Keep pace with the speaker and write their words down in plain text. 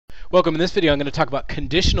Welcome. In this video I'm going to talk about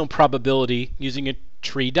conditional probability using a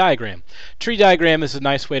tree diagram. Tree diagram is a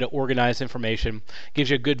nice way to organize information, gives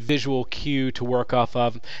you a good visual cue to work off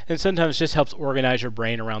of, and sometimes just helps organize your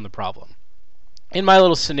brain around the problem. In my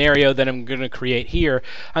little scenario that I'm going to create here,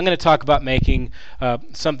 I'm going to talk about making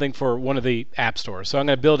something for one of the app stores. So I'm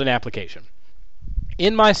going to build an application.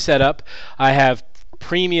 In my setup, I have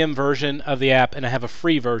premium version of the app and I have a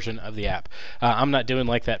free version of the app. I'm not doing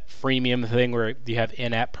like that freemium thing where you have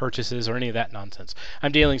in-app purchases or any of that nonsense.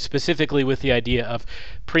 I'm dealing specifically with the idea of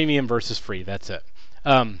premium versus free. That's it.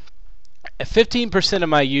 15% of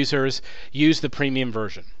my users use the premium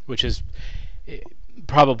version, which is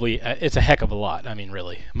probably it's a heck of a lot. I mean,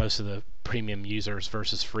 really, most of the premium users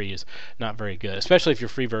versus free is not very good, especially if your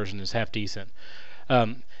free version is half decent.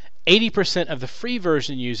 80% of the free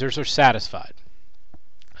version users are satisfied.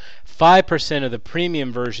 5% of the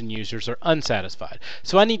premium version users are unsatisfied.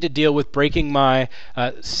 So I need to deal with breaking my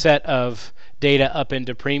set of data up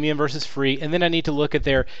into premium versus free, and then I need to look at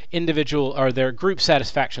their individual or their group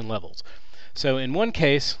satisfaction levels. So in one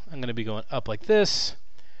case, I'm going to be going up like this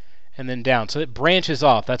and then down. So it branches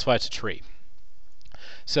off. That's why it's a tree.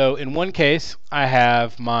 So in one case, I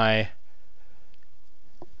have my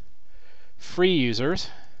free users,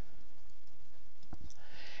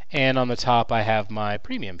 and on the top I have my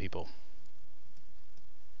premium people.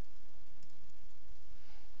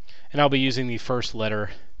 And I'll be using the first letter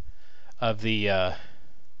of the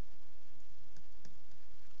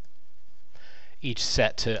each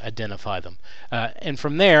set to identify them. And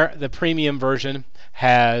from there, the premium version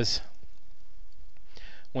has,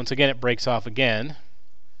 once again it breaks off again,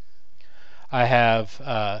 I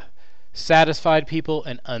have satisfied people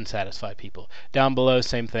and unsatisfied people. Down below,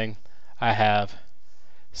 same thing. I have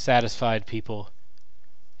satisfied people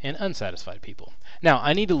and unsatisfied people. Now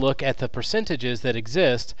I need to look at the percentages that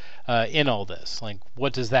exist in all this. Like,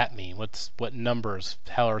 what does that mean? What numbers?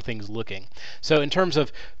 How are things looking? So in terms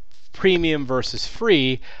of premium versus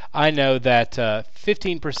free, I know that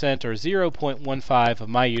 15% or 0.15 of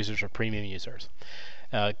my users are premium users.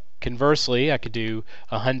 Conversely, I could do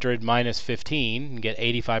 100 minus 15 and get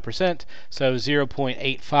 85%. So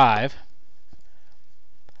 0.85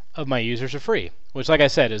 of my users are free, which, like I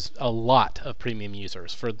said, is a lot of premium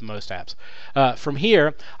users for most apps. From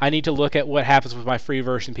here, I need to look at what happens with my free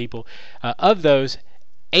version people. Of those,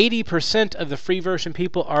 80% of the free version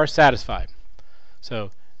people are satisfied.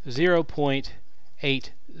 So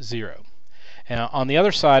 0.80. And on the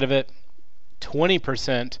other side of it,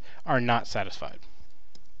 20% are not satisfied.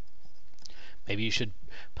 Maybe you should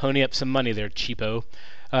pony up some money there, cheapo.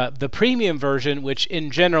 The premium version, which in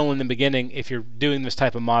general in the beginning, if you're doing this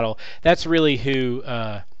type of model, that's really who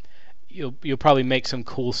you'll probably make some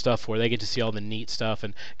cool stuff for. They get to see all the neat stuff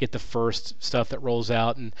and get the first stuff that rolls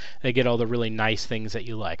out, and they get all the really nice things that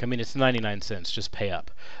you like. I mean, it's 99 cents, just pay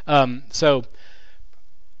up. So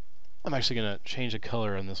I'm actually going to change the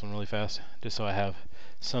color on this one really fast, just so I have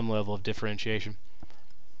some level of differentiation.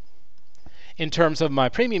 In terms of my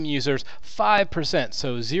premium users, 5%,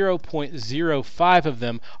 so 0.05 of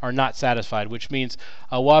them are not satisfied, which means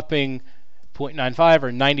a whopping 0.95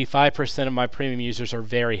 or 95% of my premium users are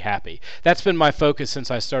very happy. That's been my focus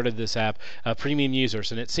since I started this app, premium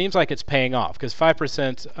users, and it seems like it's paying off, because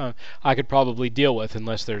 5% I could probably deal with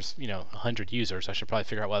unless there's 100 users. I should probably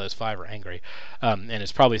figure out why those 5 are angry, and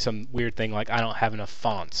it's probably some weird thing like I don't have enough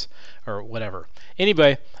fonts or whatever.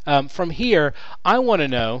 Anyway, from here I want to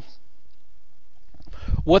know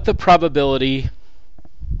what the probability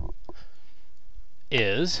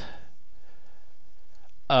is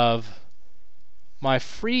of my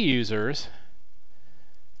free users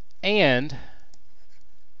and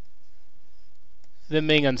them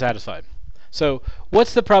being unsatisfied. So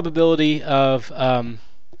what's the probability of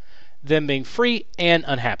them being free and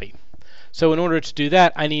unhappy? So in order to do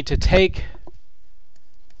that, I need to take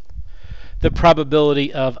the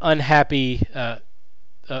probability of unhappy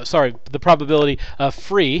the probability of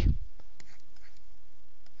free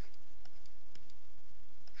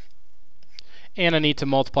and I need to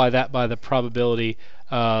multiply that by the probability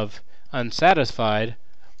of unsatisfied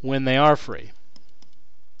when they are free.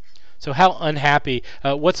 So how unhappy,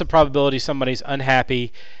 what's the probability somebody's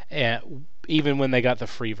unhappy even when they got the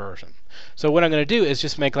free version? So what I'm going to do is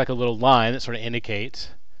just make like a little line that sort of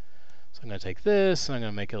indicates. So I'm going to take this and I'm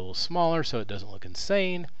going to make it a little smaller so it doesn't look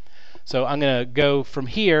insane. So I'm going to go from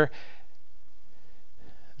here.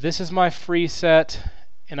 This is my free set,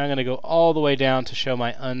 and I'm going to go all the way down to show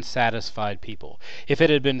my unsatisfied people. If it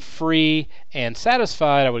had been free and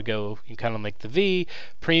satisfied, I would go kind of like the V.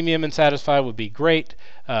 Premium and satisfied would be great.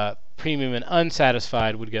 Premium and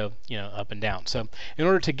unsatisfied would go up and down. So in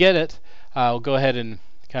order to get it, I'll go ahead and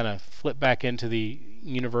kind of flip back into the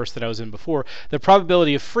universe that I was in before, the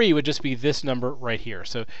probability of free would just be this number right here.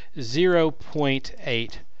 So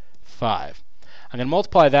 0.85. I'm going to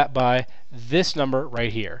multiply that by this number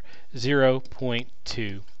right here,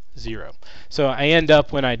 0.20. So I end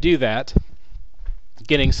up, when I do that,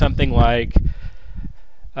 getting something like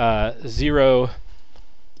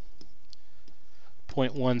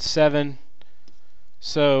 0.17,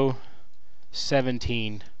 so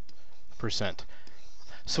 17%.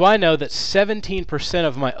 So I know that 17%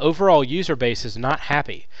 of my overall user base is not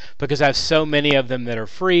happy because I have so many of them that are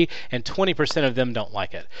free and 20% of them don't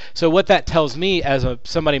like it. So what that tells me as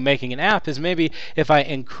somebody making an app is maybe if I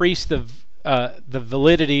increase the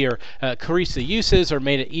validity or increase the uses or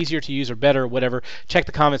made it easier to use or better or whatever, check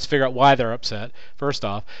the comments, figure out why they're upset first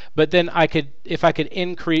off. But then if I could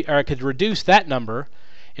increase, or I could reduce that number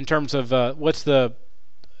in terms of what's the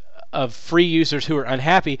of free users who are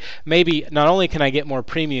unhappy, maybe not only can I get more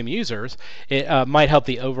premium users, it might help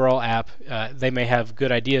the overall app. They may have good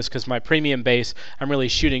ideas because my premium base, I'm really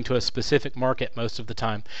shooting to a specific market most of the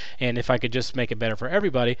time. And if I could just make it better for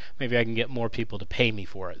everybody, maybe I can get more people to pay me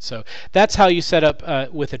for it. So that's how you set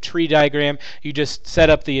up with a tree diagram. You just set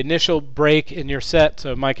up the initial break in your set.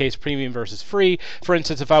 So in my case, premium versus free. For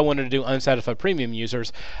instance, if I wanted to do unsatisfied premium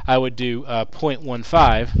users, I would do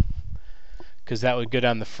 0.15. because that would go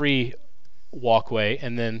down the free walkway,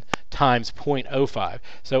 and then times 0.05.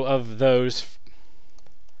 So of those,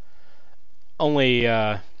 only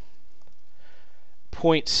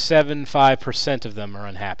 0.75% of them are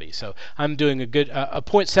unhappy. So I'm doing a good,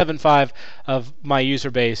 0.75 of my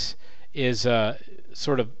user base is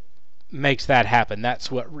sort of makes that happen. That's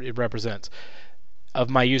what it represents. Of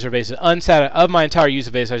my user base, of my entire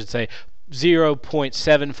user base, I should say,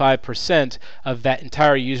 0.75% of that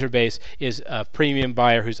entire user base is a premium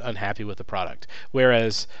buyer who's unhappy with the product.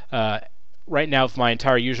 Whereas right now, for my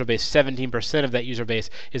entire user base, 17% of that user base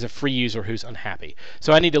is a free user who's unhappy.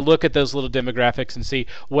 So I need to look at those little demographics and see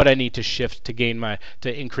what I need to shift to to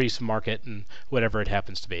increase market and whatever it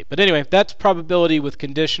happens to be. But anyway, that's probability with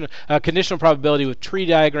conditional probability with tree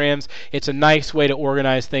diagrams. It's a nice way to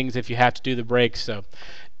organize things if you have to do the breaks. So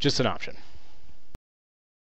just an option.